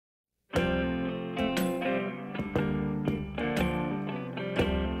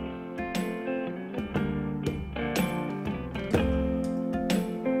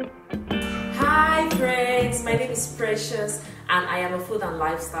my name is Precious and I am a food and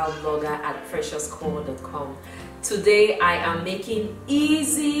lifestyle blogger at preciouscore.com. Today I am making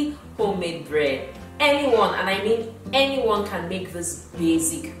easy homemade bread. Anyone, and I mean anyone, can make this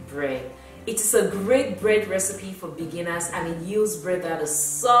basic bread. It is a great bread recipe for beginners and it yields bread that is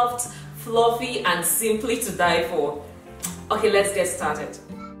soft, fluffy and simply to die for. Okay, let's get started.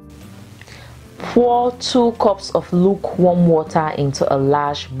 Pour 2 cups of lukewarm water into a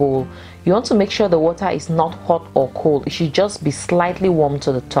large bowl. You want to make sure the water is not hot or cold. It should just be slightly warm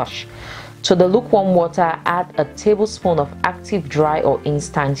to the touch. To the lukewarm water, add a tablespoon of active dry or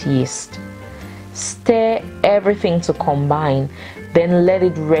instant yeast. Stir everything to combine, then let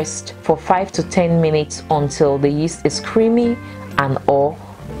it rest for 5 to 10 minutes until the yeast is creamy and or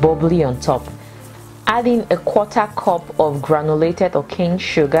bubbly on top. Add in a 1/4 cup of granulated or cane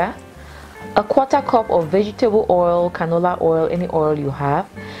sugar, a 1/4 cup of vegetable oil, canola oil, any oil you have.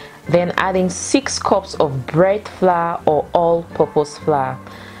 Then add in 6 cups of bread flour or all-purpose flour.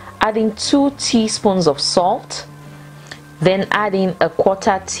 Add in 2 teaspoons of salt. Then add in a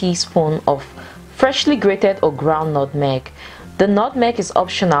 1/4 teaspoon of freshly grated or ground nutmeg. The nutmeg is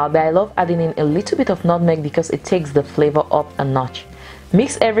optional, but I love adding in a little bit of nutmeg because it takes the flavor up a notch.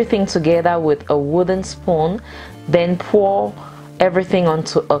 Mix everything together with a wooden spoon, then pour everything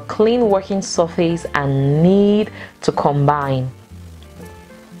onto a clean working surface and knead to combine.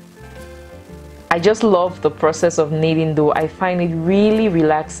 I just love the process of kneading dough. I find it really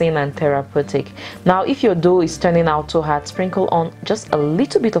relaxing and therapeutic. Now, if your dough is turning out too hard, sprinkle on just a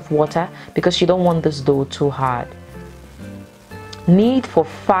little bit of water because you don't want this dough too hard. Knead for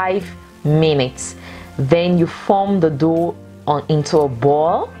 5 minutes. Then you form the dough into a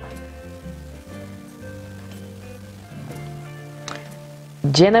ball.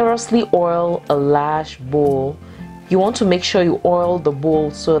 Generously oil a large bowl. You want to make sure you oil the bowl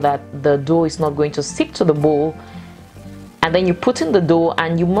so that the dough is not going to stick to the bowl. And then you put in the dough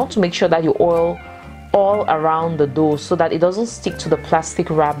and you want to make sure that you oil all around the dough so that it doesn't stick to the plastic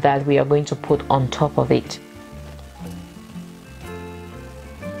wrap that we are going to put on top of it.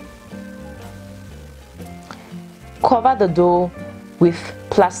 Cover the dough with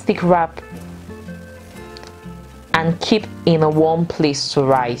plastic wrap and keep in a warm place to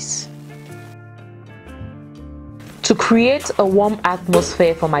rise. To create a warm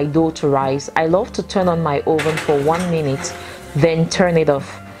atmosphere for my dough to rise, I love to turn on my oven for 1 minute, then turn it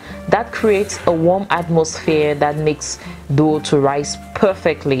off. That creates a warm atmosphere that makes dough to rise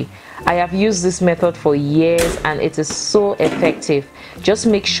perfectly. I have used this method for years and it is so effective. Just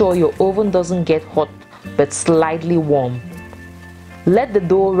make sure your oven doesn't get hot but slightly warm. Let the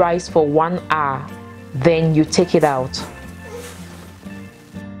dough rise for 1 hour, then you take it out.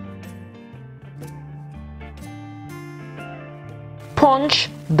 Punch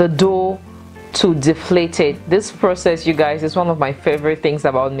the dough to deflate it. This process, you guys, is one of my favorite things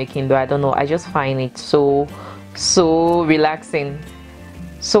about making dough. I don't know, I just find it so relaxing.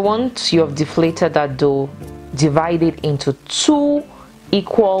 So once you have deflated that dough, divide it into 2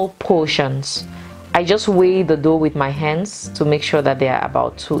 equal portions. I just weigh the dough with my hands to make sure that they are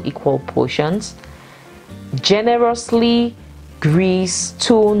about 2 equal portions. Generously grease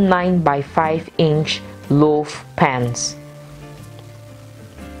 2 9x5-inch loaf pans.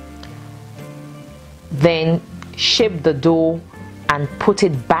 Then shape the dough and put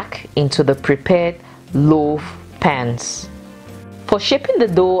it back into the prepared loaf pans. For shaping the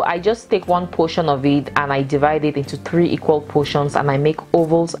dough, I just take 1 portion of it and I divide it into 3 equal portions and I make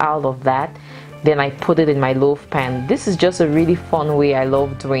ovals out of that. Then I put it in my loaf pan. This is just a really fun way I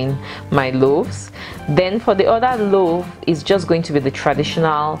love doing my loaves. Then for the other loaf, it's just going to be the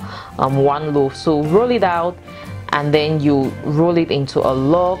traditional 1 loaf. So roll it out and then you roll it into a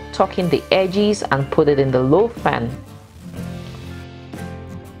log, tuck in the edges and put it in the loaf pan.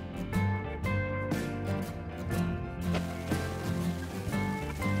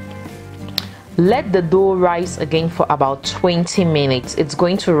 Let the dough rise again for about 20 minutes. It's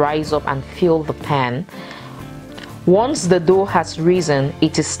going to rise up and fill the pan. Once the dough has risen,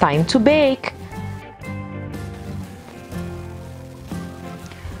 it is time to bake.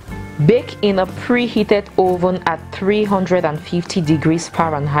 Bake in a preheated oven at 350 degrees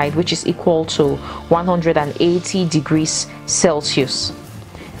Fahrenheit, which is equal to 180 degrees Celsius.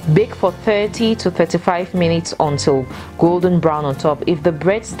 Bake for 30 to 35 minutes until golden brown on top. If the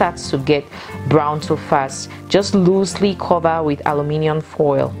bread starts to get brown too fast, just loosely cover with aluminium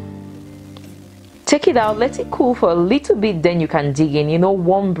foil. Take it out, let it cool for a little bit, then you can dig in. You know,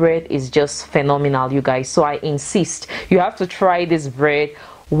 warm bread is just phenomenal, you guys. So I insist, you have to try this bread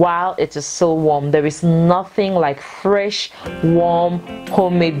while it is still warm. There is nothing like fresh, warm,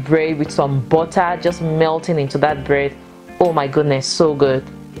 homemade bread with some butter just melting into that bread. Oh my goodness, so good.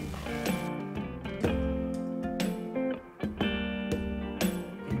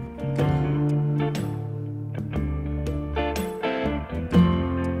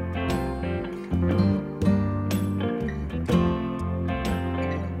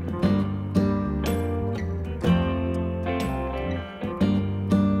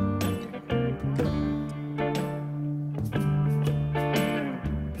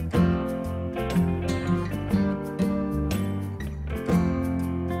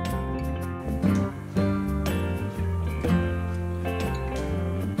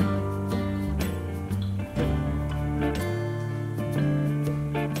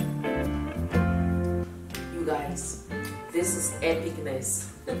 Guys, this is epicness.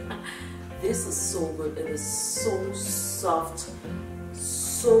 This is so good. It is so soft,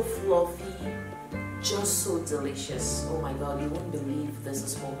 so fluffy, just so delicious. Oh my god, you won't believe this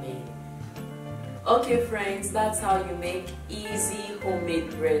is homemade. Okay friends, that's how you make easy homemade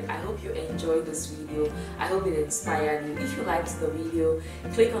bread. I hope you enjoyed this video. I hope it inspired you. If you liked the video,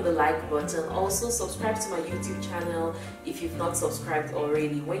 click on the like button. Also subscribe to my YouTube channel if you've not subscribed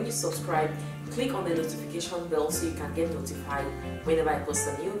already. When you subscribe, click on the notification bell so you can get notified whenever I post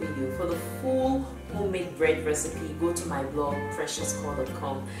a new video. For the full homemade bread recipe, go to my blog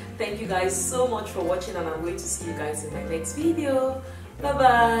preciouscore.com. Thank you guys so much for watching, and I'm going to see you guys in my next video. Bye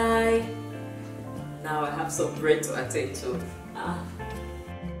bye. Now I have some bread to attend to.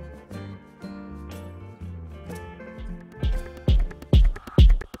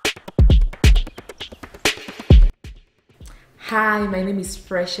 Hi, my name is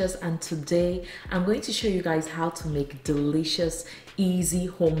Precious, and today I'm going to show you guys how to make delicious, easy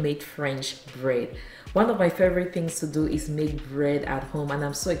homemade French bread. One of my favorite things to do is make bread at home, and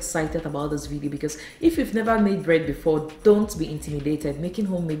I'm so excited about this video because if you've never made bread before, don't be intimidated. Making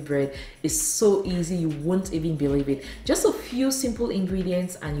homemade bread is so easy, you won't even believe it. Just a few simple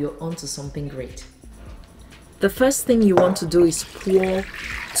ingredients and you're onto something great. The first thing you want to do is pour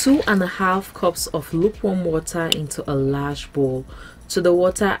 2.5 cups of lukewarm water into a large bowl. To the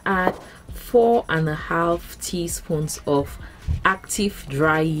water, add 4.5 teaspoons of active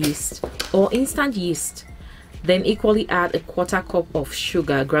dry yeast or instant yeast. Then equally add 1/4 cup of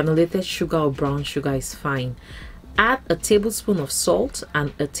sugar. Granulated sugar or brown sugar is fine. Add a tablespoon of salt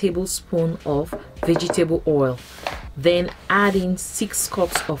and a tablespoon of vegetable oil. Then add in 6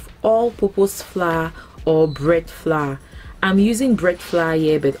 cups of all-purpose flour or bread flour. I'm using bread flour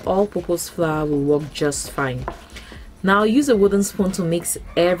here, but all-purpose flour will work just fine. Now use a wooden spoon to mix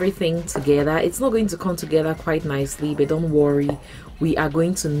everything together. It's not going to come together quite nicely, but don't worry, we are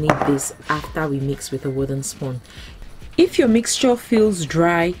going to need this after we mix with a wooden spoon. If your mixture feels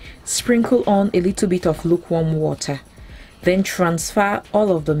dry, sprinkle on a little bit of lukewarm water. Then transfer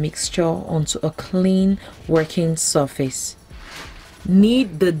all of the mixture onto a clean working surface.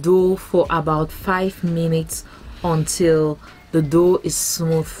 Knead the dough for about 5 minutes until the dough is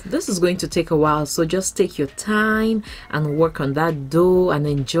smooth. This is going to take a while, so just take your time and work on that dough and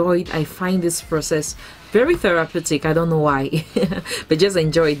enjoy it. I find this process very therapeutic. I don't know why, but just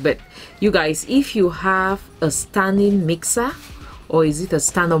enjoy it. But you guys, if you have a standing mixer, or is it a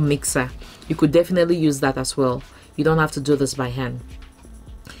stand-up mixer, you could definitely use that as well. You don't have to do this by hand.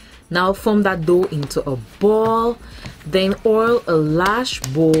 Now form that dough into a ball, then oil a large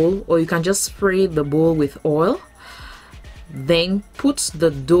bowl, or you can just spray the bowl with oil. Then put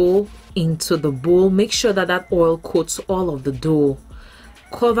the dough into the bowl. Make sure that that oil coats all of the dough.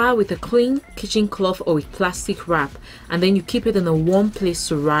 Cover with a clean kitchen cloth or with plastic wrap, and then you keep it in a warm place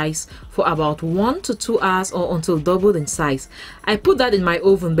to rise for about 1 to 2 hours or until doubled in size. I put that in my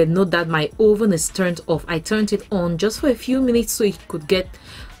oven, but note that my oven is turned off. I turned it on just for a few minutes so it could get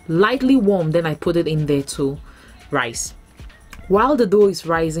lightly warm, then I put it in there to rise. While the dough is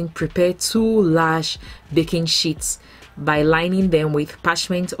rising, prepare 2 large baking sheets by lining them with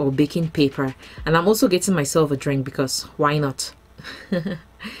parchment or baking paper. And I'm also getting myself a drink because why not?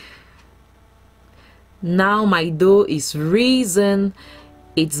 Now my dough is risen.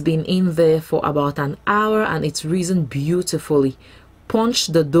 It's been in there for about an hour and it's risen beautifully. Punch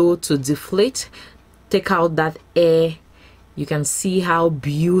the dough to deflate. Take out that air. You can see how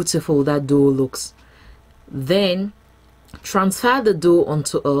beautiful that dough looks. Then transfer the dough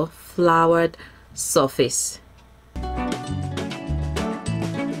onto a floured surface.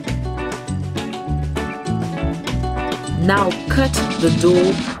 Now cut the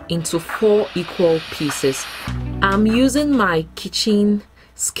dough into 4 equal pieces. I'm using my kitchen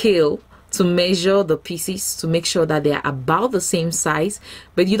scale to measure the pieces to make sure that they are about the same size.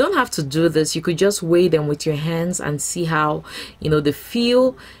 But you don't have to do this. You could just weigh them with your hands and see how, you know, they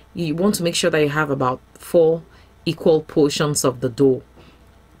feel. You want to make sure that you have about 4 equal portions of the dough.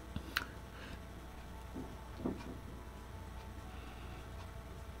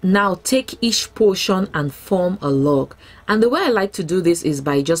 Now take each portion and form a log. And the way I like to do this is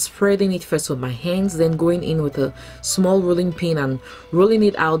by just spreading it first with my hands, then going in with a small rolling pin and rolling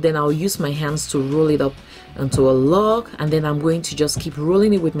it out. Then I'll use my hands to roll it up into a log, and then I'm going to just keep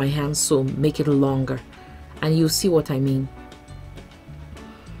rolling it with my hands so make it longer, and you'll see what I mean.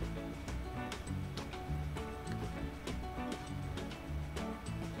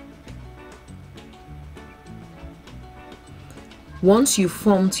 Once you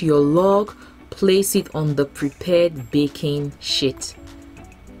formed your log, place it on the prepared baking sheet.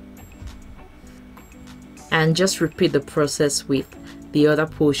 And just repeat the process with the other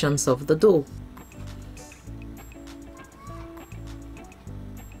portions of the dough.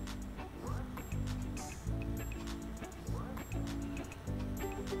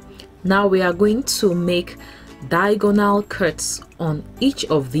 Now we are going to make diagonal cuts on each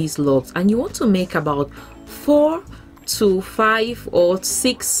of these logs, and you want to make about 4 to 5 or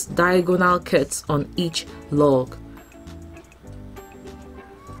 6 diagonal cuts on each log.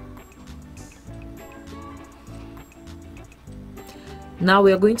 Now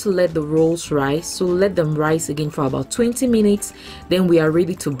we are going to let the rolls rise, so let them rise again for about 20 minutes. Then we are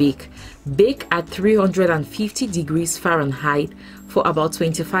ready to bake. Bake at 350 degrees Fahrenheit for about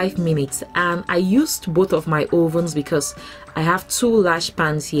 25 minutes. And I used both of my ovens because I have 2 large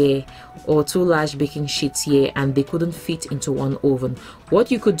pans here, or 2 large baking sheets here, and they couldn't fit into one oven.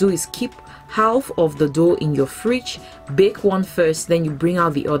 What you could do is keep half of the dough in your fridge, bake one first, then you bring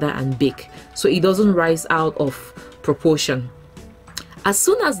out the other and bake, so it doesn't rise out of proportion. As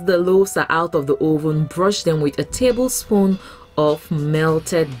soon as the loaves are out of the oven, brush them with a tablespoon of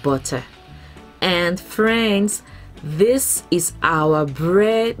melted butter. And friends, this is our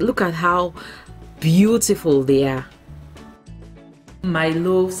bread. Look at how beautiful they are. My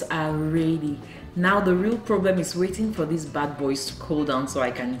loaves are ready. Now the real problem is waiting for these bad boys to cool down so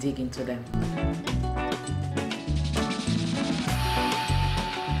I can dig into them.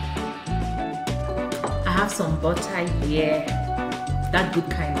 I have some butter here. That good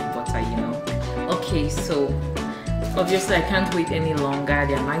kind of butter, you know. Okay, so obviously I can't wait any longer.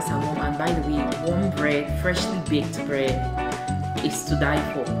 They are nice and warm. And by the way, warm bread, freshly baked bread, is to die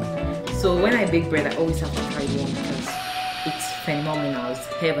for. So when I bake bread, I always have to try warm because it's phenomenal. It's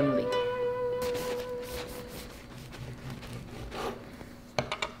heavenly.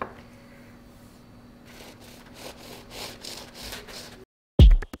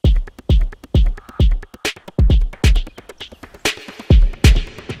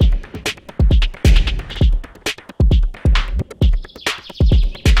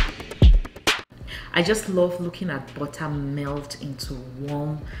 I just love looking at butter melt into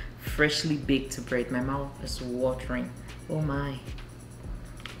warm, freshly baked bread. My mouth is watering. Oh my.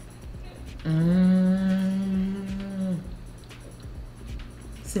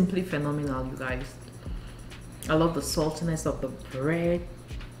 Simply phenomenal, you guys. I love the saltiness of the bread.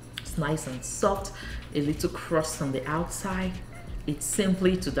 It's nice and soft. A little crust on the outside. It's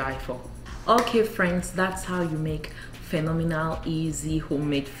simply to die for. Okay friends, that's how you make phenomenal, easy,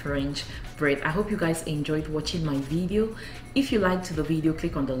 homemade French bread. I hope you guys enjoyed watching my video. If you liked the video,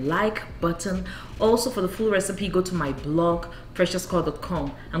 click on the like button. Also, for the full recipe, go to my blog,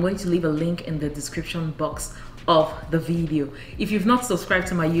 preciouscore.com. I'm going to leave a link in the description box of the video. If you've not subscribed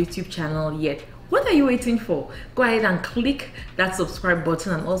to my YouTube channel yet, what are you waiting for? Go ahead and click that subscribe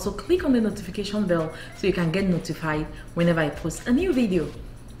button, and also click on the notification bell so you can get notified whenever I post a new video.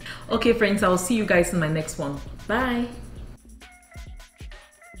 Okay friends, I'll see you guys in my next one. Bye.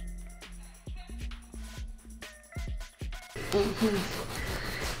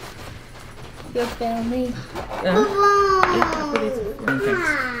 Your family.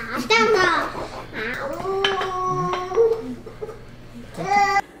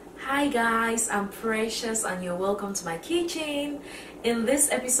 Hi guys, I'm Precious and you're welcome to my kitchen. In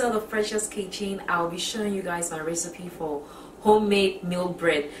this episode of Precious Kitchen, I'll be showing you guys my recipe for homemade meal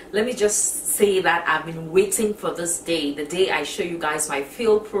bread. Let me just say that I've been waiting for this day, the day I show you guys my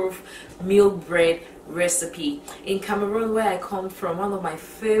fail-proof meal bread recipe. In Cameroon, where I come from, one of my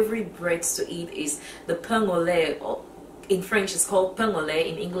favorite breads to eat is the pain au lait. In French, it's called pain au lait.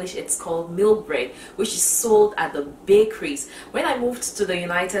 In English, it's called milk bread, which is sold at the bakeries. When I moved to the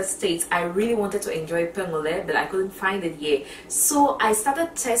United States, I really wanted to enjoy pain au lait, but I couldn't find it here. So I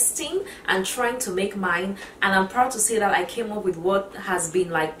started testing and trying to make mine, and I'm proud to say that I came up with what has been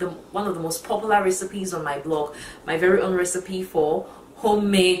like one of the most popular recipes on my blog, my very own recipe for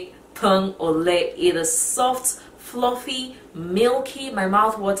homemade pain au lait. It is soft, fluffy, milky. My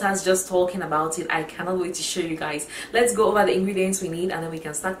mouth waters just talking about it. I cannot wait to show you guys. Let's go over the ingredients we need and then we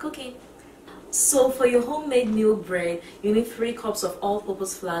can start cooking. So for your homemade milk bread, you need 3 cups of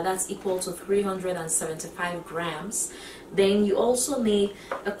all-purpose flour. That's equal to 375 grams. Then you also need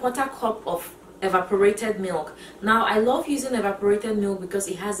a 1/4 cup of evaporated milk. Now I love using evaporated milk because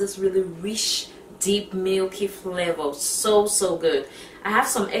it has this really rich, deep, milky flavor. So good. I have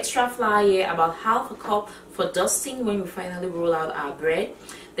some extra flour here, about 1/2 cup for dusting when we finally roll out our bread.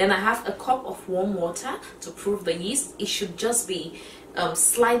 Then I have a cup of warm water to proof the yeast. It should just be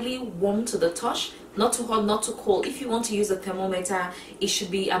slightly warm to the touch, not too hot, not too cold. If you want to use a thermometer, it should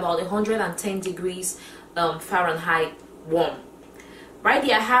be about 110 degrees Fahrenheit warm. Right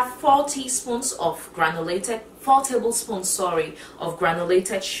here I have 4 tablespoons of granulated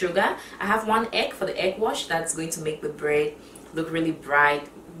sugar. I have 1 egg for the egg wash. That's going to make the bread look really bright.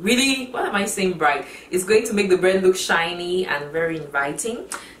 What am I saying bright? It's going to make the bread look shiny and very inviting.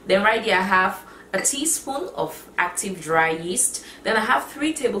 Then right here I have a teaspoon of active dry yeast. Then I have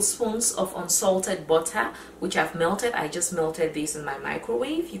 3 tablespoons of unsalted butter, which I've melted. I just melted this in my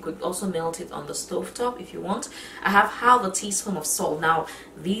microwave. You could also melt it on the stove top if you want. I have 1/2 teaspoon of salt. Now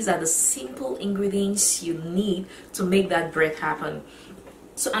these are the simple ingredients you need to make that bread happen.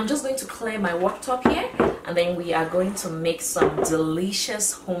 So I'm just going to clear my worktop here, and then we are going to make some delicious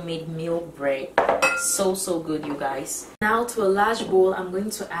homemade milk bread. So good, you guys. Now to a large bowl, I'm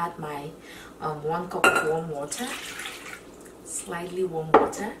going to add my 1 cup of warm water, slightly warm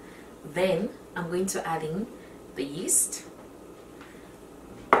water. Then I'm going to add in the yeast.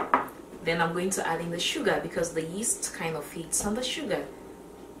 Then I'm going to add in the sugar because the yeast kind of feeds on the sugar.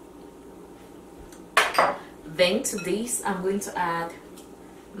 Then to this, I'm going to add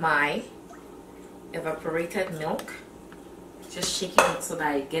my evaporated milk, just shaking it so that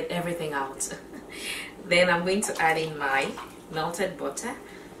I get everything out. Then I'm going to add in my melted butter.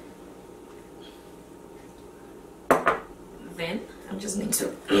 Then I'm just going to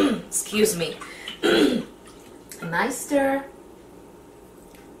excuse me, a nice stir,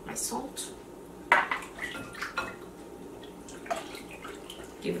 my salt,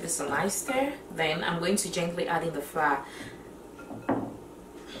 give this a nice stir. Then I'm going to gently add in the flour.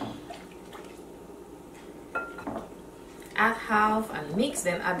 Add half and mix,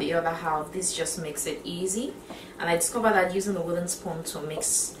 then add the other half. This just makes it easy, and I discovered that using a wooden spoon to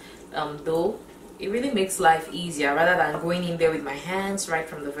mix dough, it really makes life easier rather than going in there with my hands right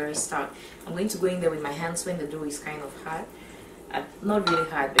from the very start. I'm going to go in there with my hands when the dough is kind of hard. Not really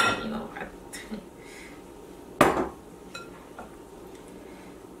hard, but you know.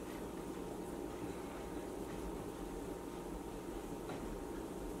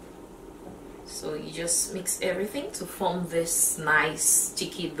 So you just mix everything to form this nice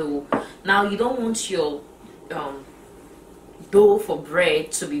sticky dough. Now you don't want your dough for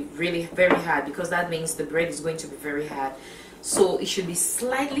bread to be really very hard, because that means the bread is going to be very hard. So it should be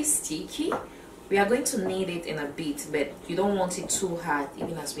slightly sticky. We are going to knead it in a bit, but you don't want it too hard,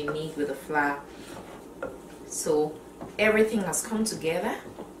 even as we knead with the flour. So everything has come together.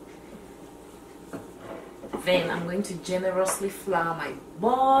 Then I'm going to generously flour my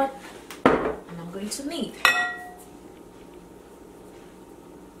board, and I'm going to knead.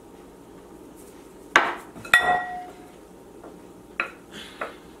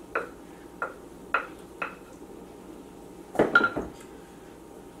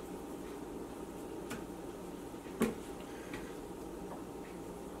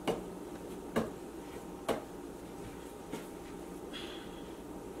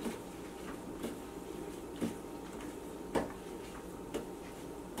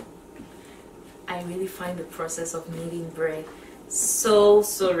 I really find the process of kneading bread so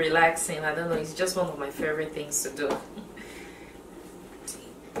relaxing. I don't know, it's just one of my favorite things to do.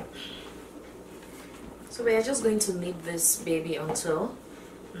 So we are just going to knead this baby until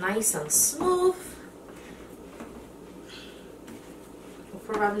nice and smooth. We'll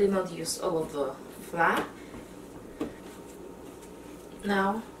probably not use all of the flour.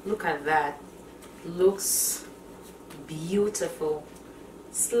 Now look at that, looks beautiful.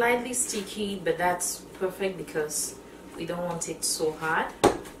 Slightly sticky, but that's perfect because we don't want it so hard.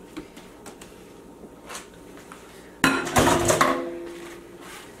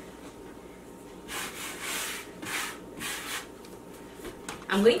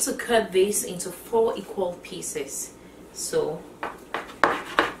 I'm going to cut this into 4 equal pieces. So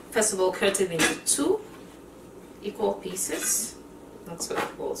first of all, cut it into 2 equal pieces. Not so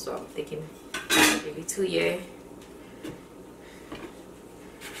equal, so I'm taking a little here.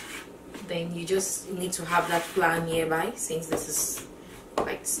 Then you just need to have that flour nearby since this is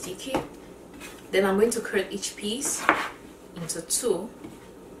like sticky. Then I'm going to cut each piece into 2.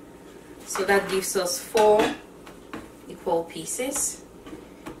 So that gives us 4 equal pieces.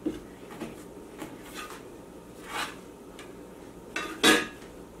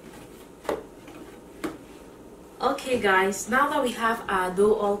 Okay guys, now that we have our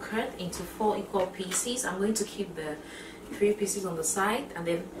dough all cut into 4 equal pieces, I'm going to keep the 3 pieces on the side and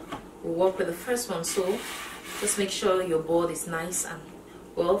then we'll work with the first one. So just make sure your board is nice and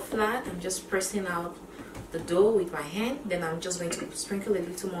well flat. I'm just pressing out the dough with my hand. Then I'm just going to sprinkle a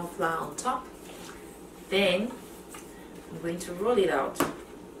little more flour on top. Then I'm going to roll it out.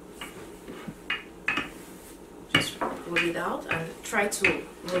 Just roll it out and try to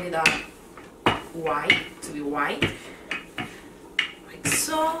roll it out wide, to be wide, like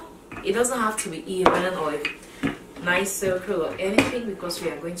so. It doesn't have to be even or a nice circle or anything because we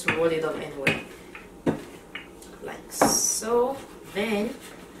are going to roll it up anyway, like so. Then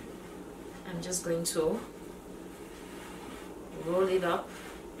I'm just going to roll it up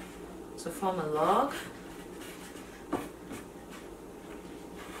to form a log.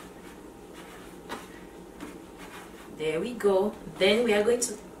 There we go. Then we are going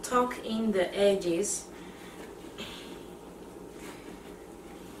to tuck in the edges.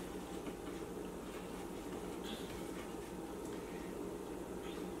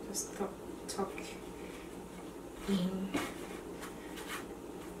 Just tuck in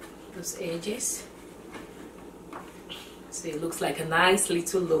those edges so it looks like a nice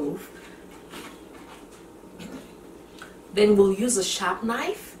little loaf. Then we'll use a sharp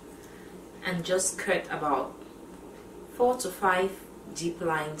knife and just cut about 4 to 5 deep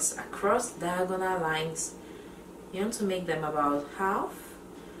lines across, diagonal lines. You want to make them about 1/2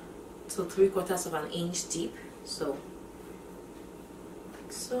 to 3/4 of an inch deep. So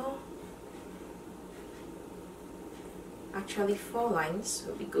like so. Actually 4 lines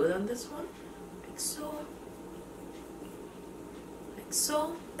will be good on this one, like so, like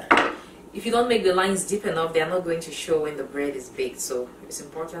so. If you don't make the lines deep enough, they are not going to show when the bread is baked, so it's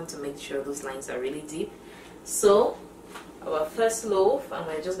important to make sure those lines are really deep. So our first loaf, and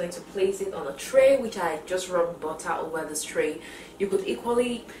we're just going to place it on a tray, which I just rubbed butter over this tray. You could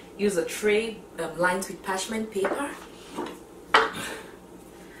equally use a tray lined with parchment paper.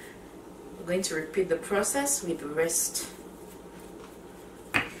 We're going to repeat the process with the rest.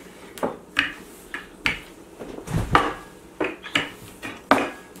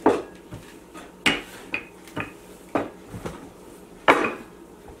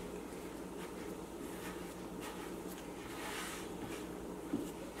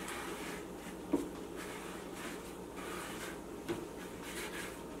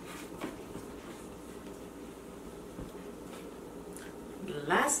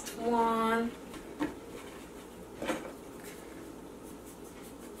 Last one.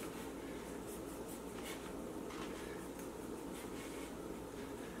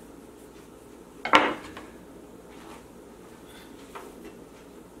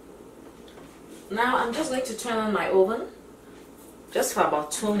 Now I'm just going to turn on my oven just for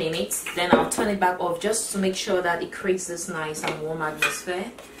about 2 minutes. Then I'll turn it back off just to make sure that it creates this nice and warm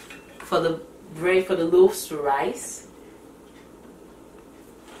atmosphere for the bread, for the loaves to rise.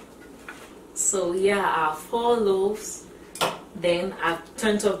 So yeah, our 4 loaves. Then I've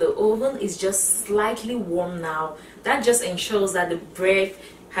turned off the oven. It's just slightly warm now. That just ensures that the bread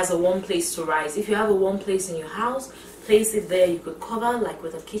has a warm place to rise. If you have a warm place in your house, place it there. You could cover like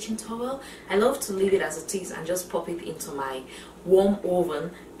with a kitchen towel. I love to leave it as it is and just pop it into my warm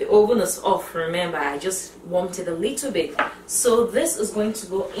oven. The oven is off, remember, I just warmed it a little bit. So this is going to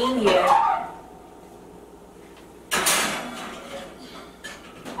go in here.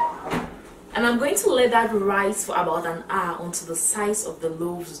 And I'm going to let that rise for about an hour until the size of the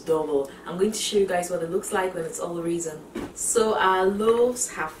loaves double. I'm going to show you guys what it looks like when it's all risen. So our loaves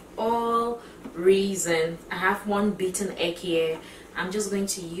have all risen. I have 1 beaten egg here. I'm just going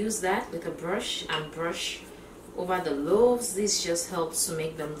to use that with a brush and brush over the loaves. This just helps to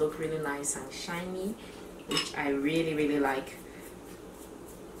make them look really nice and shiny, which I really like.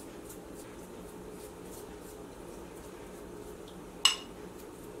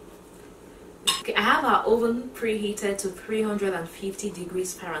 Okay, I have our oven preheated to 350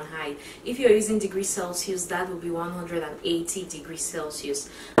 degrees Fahrenheit. If you're using degrees Celsius, that will be 180 degrees Celsius.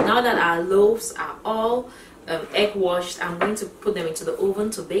 Now that our loaves are all egg washed. I'm going to put them into the oven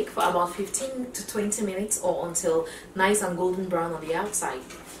to bake for about 15 to 20 minutes or until nice and golden brown on the outside.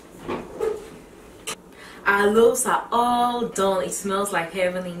 Our loaves are all done. It smells like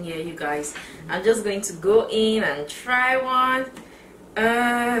heaven in here, you guys. I'm just going to go in and try one.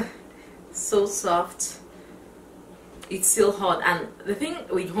 So soft. It's still hot, and the thing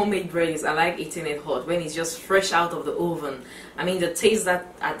with homemade bread is I like eating it hot when it's just fresh out of the oven. I mean, the taste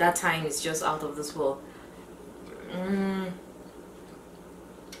that at that time is just out of this world.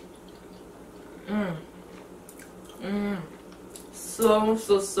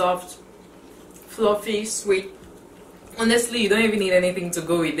 So soft, fluffy, sweet. Honestly, you don't even need anything to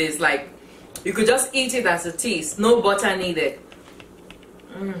go with this. Like, you could just eat it as it is. No butter needed.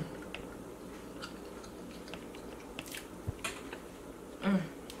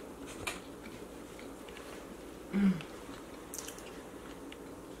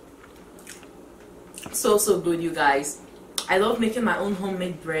 So good, you guys. I love making my own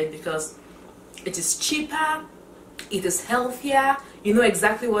homemade bread because it is cheaper, it is healthier, you know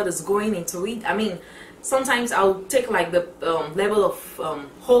exactly what is going into it. I mean, sometimes I'll take like the level of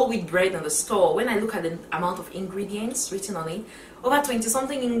whole wheat bread in the store. When I look at the amount of ingredients written on it, over 20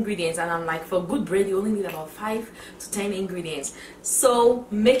 something ingredients, and I'm like, for good bread you only need about 5 to 10 ingredients. So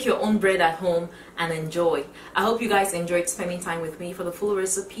make your own bread at home and enjoy. I hope you guys enjoyed spending time with me. For the full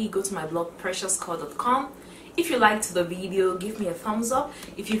recipe, go to my blog preciouscore.com. If you liked the video, give me a thumbs up.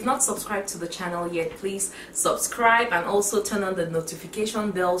 If you've not subscribed to the channel yet, please subscribe and also turn on the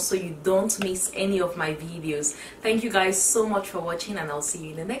notification bell so you don't miss any of my videos. Thank you guys so much for watching, and I'll see you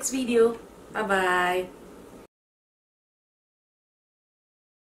in the next video. Bye bye.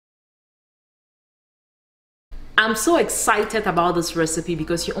 I'm so excited about this recipe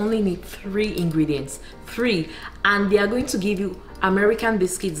because you only need 3 ingredients, and they are going to give you American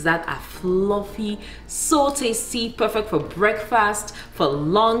biscuits that are fluffy, so tasty, perfect for breakfast, for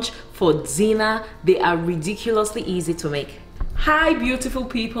lunch, for dinner. They are ridiculously easy to make. Hi beautiful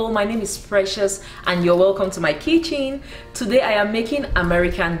people, my name is Precious and you're welcome to my kitchen. Today I am making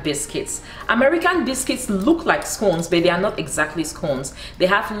American biscuits. American biscuits look like scones, but they are not exactly scones. They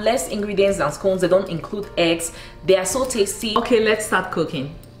have less ingredients than scones. They don't include eggs. They are so tasty. Okay, let's start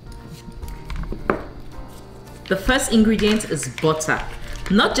cooking. The first ingredient is butter.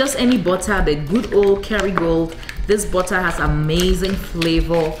 Not just any butter, but good old Kerrygold. This butter has amazing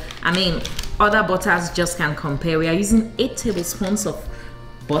flavor. I mean, other butters just can't compare. We are using 8 tablespoons of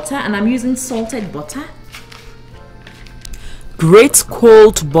butter, and I'm using salted butter. Grate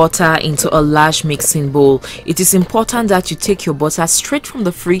cold butter into a large mixing bowl. It is important that you take your butter straight from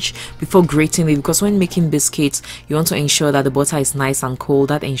the fridge before grating it, because when making biscuits you want to ensure that the butter is nice and cold.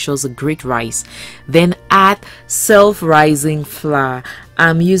 That ensures a great rise. Then add self-rising flour.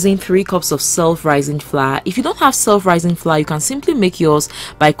 I'm using 3 cups of self-rising flour. If you don't have self-rising flour, you can simply make yours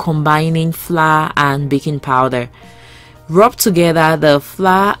by combining flour and baking powder. Rub together the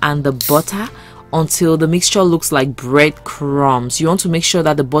flour and the butter until the mixture looks like breadcrumbs. You want to make sure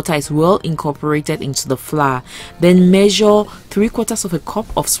that the butter is well incorporated into the flour. Then measure 3/4 of a cup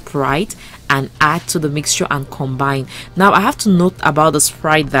of Sprite and add to the mixture and combine. Now I have to note about the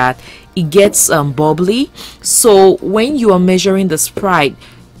Sprite that it gets bubbly, so when you are measuring the Sprite,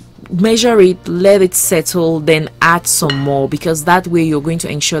 measure it, let it settle, then add some more, because that way you're going to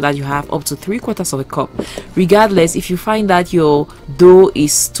ensure that you have up to 3/4 of a cup. Regardless, if you find that your dough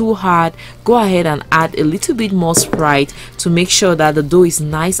is too hard, go ahead and add a little bit more Sprite to make sure that the dough is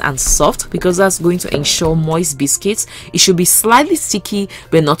nice and soft, because that's going to ensure moist biscuits. It should be slightly sticky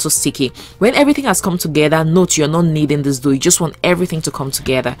but not so sticky. When everything has come together, note you're not kneading this dough, you just want everything to come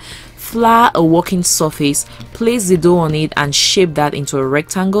together. Flour a working surface, place the dough on it and shape that into a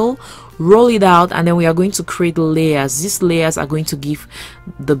rectangle. Roll it out, and then we are going to create layers. These layers are going to give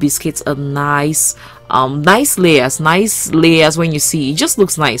the biscuits a nice layers. When you see it, just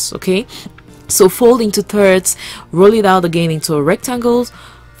looks nice. Okay, so fold into thirds, roll it out again into a rectangle,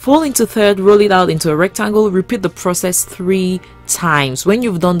 fold into third, roll it out into a rectangle. Repeat the process 3 times. When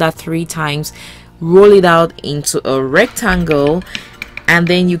you've done that 3 times, roll it out into a rectangle, and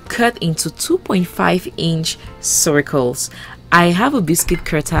then you cut into 2.5-inch circles. I have a biscuit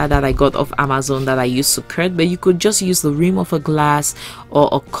cutter that I got off Amazon that I used to cut, but you could just use the rim of a glass or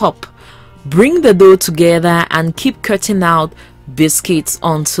a cup. Bring the dough together and keep cutting out biscuits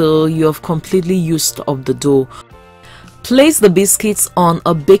until you have completely used up the dough. Place the biscuits on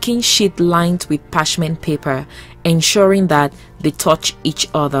a baking sheet lined with parchment paper, ensuring that they touch each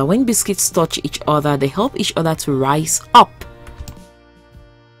other. When biscuits touch each other, they help each other to rise up.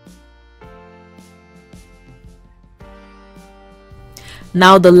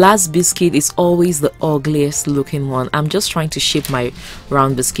 Now the last biscuit is always the ugliest looking one. I'm just trying to shape my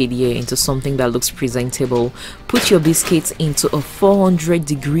round biscuit here into something that looks presentable. Put your biscuits into a 400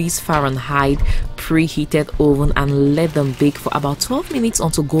 degrees Fahrenheit preheated oven and let them bake for about 12 minutes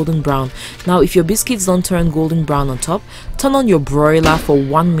until golden brown. Now if your biscuits don't turn golden brown on top, turn on your broiler for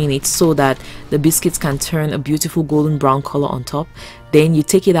 1 minute so that the biscuits can turn a beautiful golden brown color on top. Then you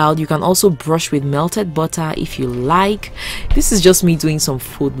take it out. You can also brush with melted butter if you like. This is just me doing some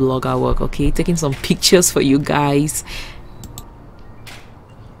food blogger work, okay, taking some pictures for you guys.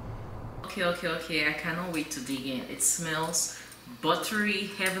 Okay, I cannot wait to dig in. It smells buttery,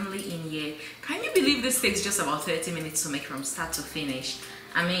 heavenly in here. Can you believe this takes just about 30 minutes to make from start to finish?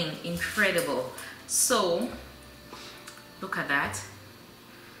 I mean, incredible. So look at that.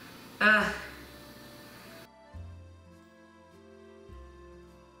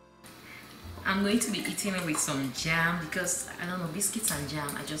 I'm going to be eating it with some jam because I don't know, biscuits and jam,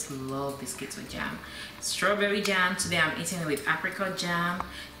 I just love biscuits with jam. Strawberry jam, today I'm eating it with apricot jam.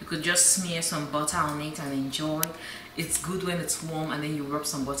 You could just smear some butter on it and enjoy. It's good when it's warm and then you rub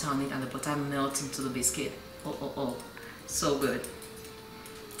some butter on it and the butter melts into the biscuit. Oh, so good.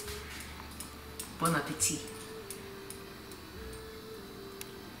 Bon appetit.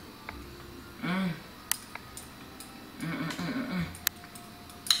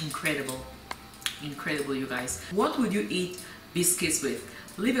 Incredible, you guys. What would you eat biscuits with?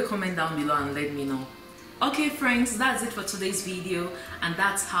 Leave a comment down below and let me know. Okay friends, that's it for today's video, and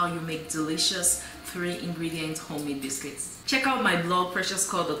that's how you make delicious 3-ingredient homemade biscuits. Check out my blog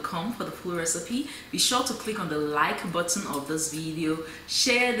preciouscore.com for the full recipe. Be sure to click on the like button of this video,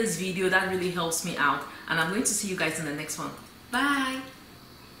 share this video, that really helps me out, and I'm going to see you guys in the next one. Bye.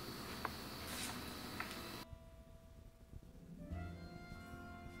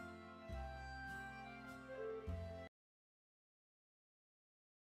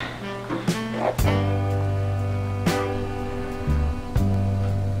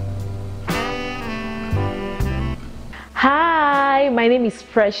 Hi, my name is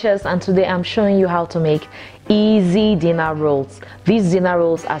Precious and today I'm showing you how to make easy dinner rolls. These dinner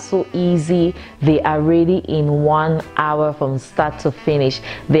rolls are so easy. They are ready in 1 hour from start to finish.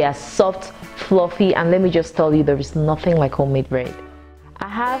 They are soft, fluffy, and let me just tell you, there is nothing like homemade bread. I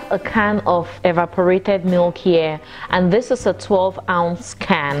have a can of evaporated milk here, and this is a 12-ounce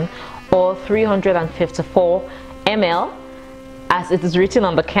can or 354 ml as it is written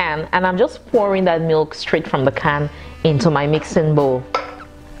on the can, and I'm just pouring that milk straight from the can into my mixing bowl.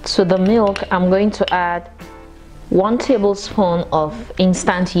 To the milk, I'm going to add 1 tablespoon of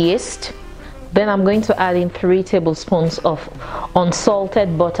instant yeast. Then I'm going to add in 3 tablespoons of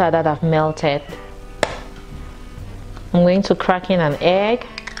unsalted butter that I've melted. I'm going to crack in an egg,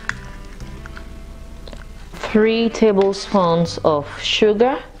 3 tablespoons of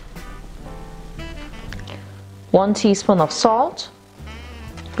sugar, 1 teaspoon of salt.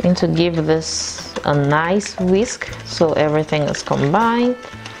 I'm going to give this a nice whisk so everything is combined.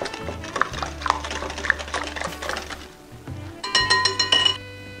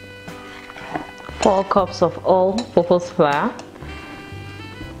 Four cups of all-purpose flour.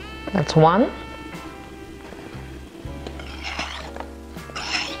 That's 1.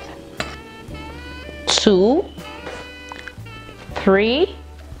 2, 3,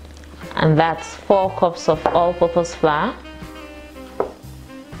 and that's 4 cups of all-purpose flour.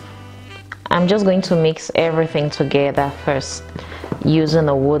 I'm just going to mix everything together first using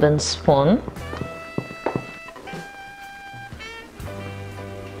a wooden spoon.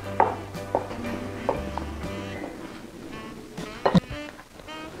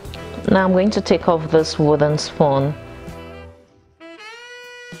 Now I'm going to take off this wooden spoon.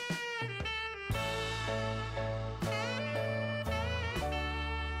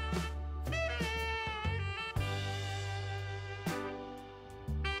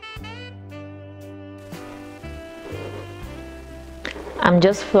 I'm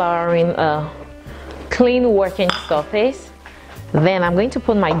just flouring a clean working surface. Then I'm going to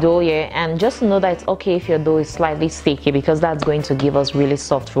put my dough here, and just know that it's okay if your dough is slightly sticky because that's going to give us really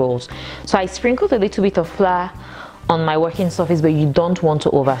soft rolls. So I sprinkled a little bit of flour on my working surface, but you don't want to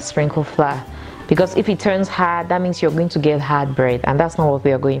over sprinkle flour because if it turns hard, that means you're going to get hard bread, and that's not what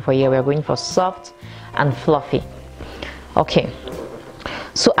we are going for here. We are going for soft and fluffy. Okay,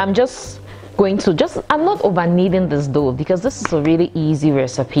 so I'm not over kneading this dough because this is a really easy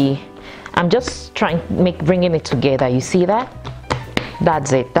recipe. I'm just bringing it together. You see that?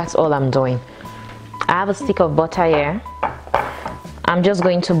 That's it. That's all I'm doing. I have a stick of butter here. I'm just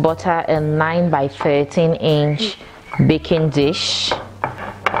going to butter a 9 by 13 inch baking dish.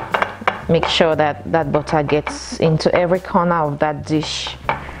 make sure that that butter gets into every corner of that dish.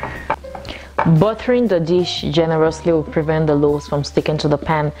 Buttering the dish generously will prevent the loaves from sticking to the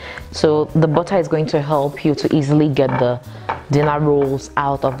pan, so the butter is going to help you to easily get the dinner rolls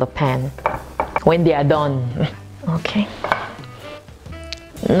out of the pan when they are done. Okay,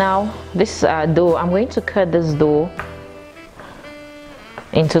 now this dough, I'm going to cut this dough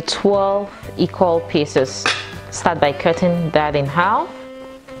into 12 equal pieces. Start by cutting that in half,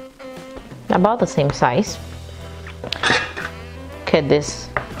 about the same size. Cut this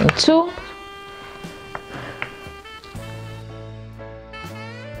in two.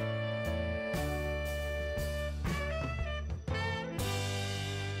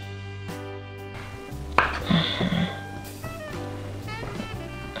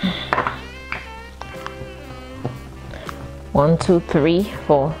 One, 2, 3,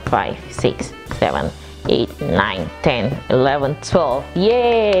 4, 5, 6, 7, 8, 9, 10, 11, 12.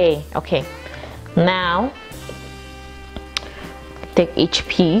 Yay! Okay, now take each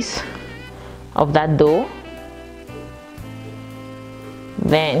piece of that dough,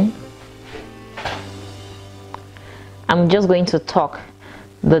 then I'm just going to tuck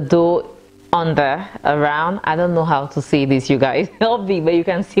the dough under, around. I don't know how to say this, you guys, help me, but you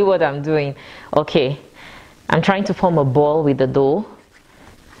can see what I'm doing. Okay, I'm trying to form a ball with the dough,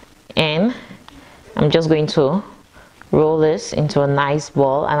 and I'm just going to roll this into a nice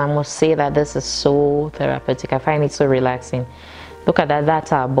ball, and I must say that this is so therapeutic. I find it so relaxing. Look at that,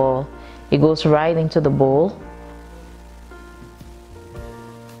 that's our ball. It goes right into the bowl.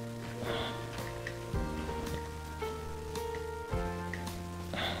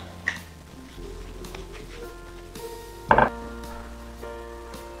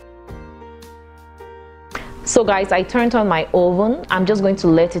 So guys, I turned on my oven. I'm just going to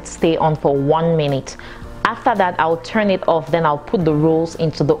let it stay on for 1 minute. After that, I'll turn it off, then I'll put the rolls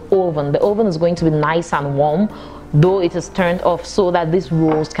into the oven. The oven is going to be nice and warm, though it is turned off, so that these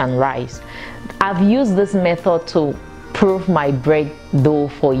rolls can rise. I've used this method to proof my bread dough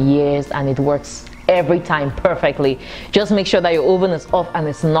for years, and it works every time perfectly. Just make sure that your oven is off and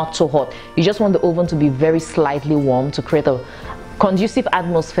it's not too hot. You just want the oven to be very slightly warm to create a conducive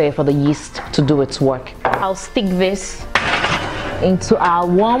atmosphere for the yeast to do its work. I'll stick this into our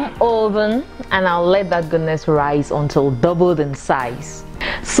warm oven, and I'll let that goodness rise until doubled in size.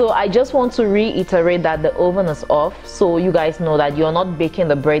 So I just want to reiterate that the oven is off, so you guys know that you're not baking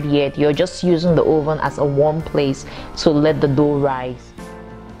the bread yet. You're just using the oven as a warm place to let the dough rise.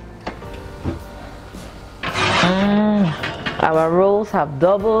 Our rolls have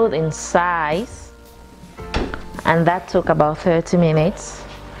doubled in size, and that took about 30 minutes.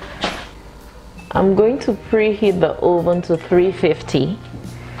 I'm going to preheat the oven to 350.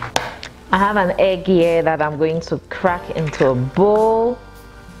 I have an egg here that I'm going to crack into a bowl.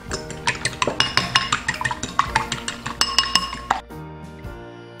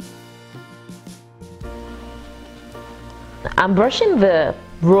 I'm brushing the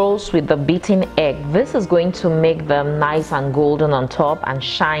rolls with the beaten egg. This is going to make them nice and golden on top and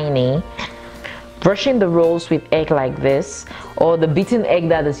shiny. Brushing the rolls with egg like this, or the beaten egg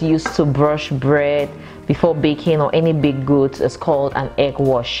that is used to brush bread before baking or any baked goods, is called an egg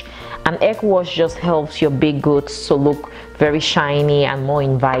wash. An egg wash just helps your baked goods to look very shiny and more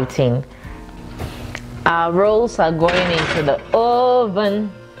inviting. Our rolls are going into the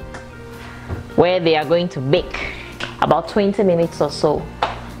oven where they are going to bake about 20 minutes or so,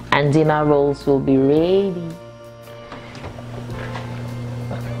 and dinner rolls will be ready.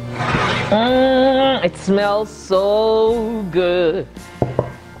 It smells so good.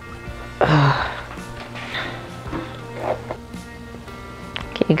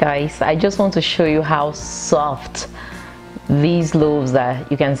 Okay guys, I just want to show you how soft these loaves are.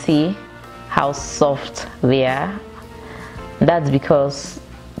 You can see how soft they are. That's because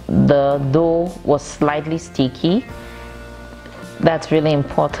the dough was slightly sticky. That's really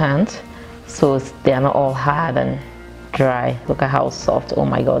important, so they are not all hard and dry. Look at how soft. Oh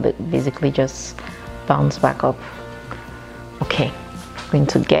my god, it basically just bounced back up. Okay, I'm going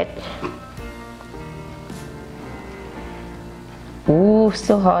to get, ooh,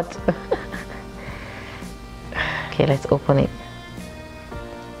 still hot. Okay, let's open it.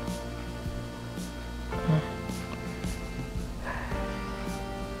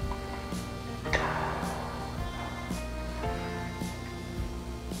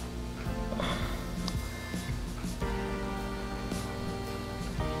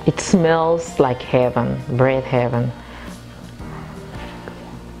 It smells like heaven, bread heaven.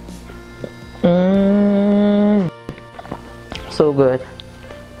 So good.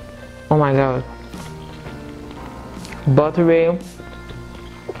 Oh my god. Buttery,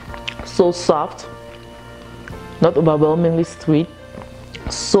 so so soft, not overwhelmingly sweet,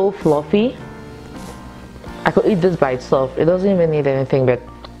 so fluffy. I could eat this by itself. It doesn't even need anything, but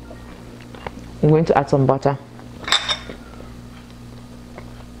I'm going to add some butter.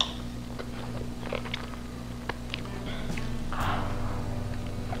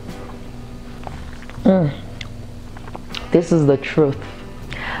 This is the truth.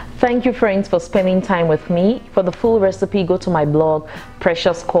 Thank you, friends, for spending time with me. For the full recipe, go to my blog,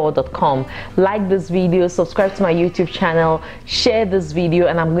 preciouscore.com. Like this video, subscribe to my YouTube channel, share this video,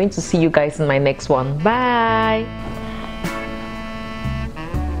 and I'm going to see you guys in my next one. Bye!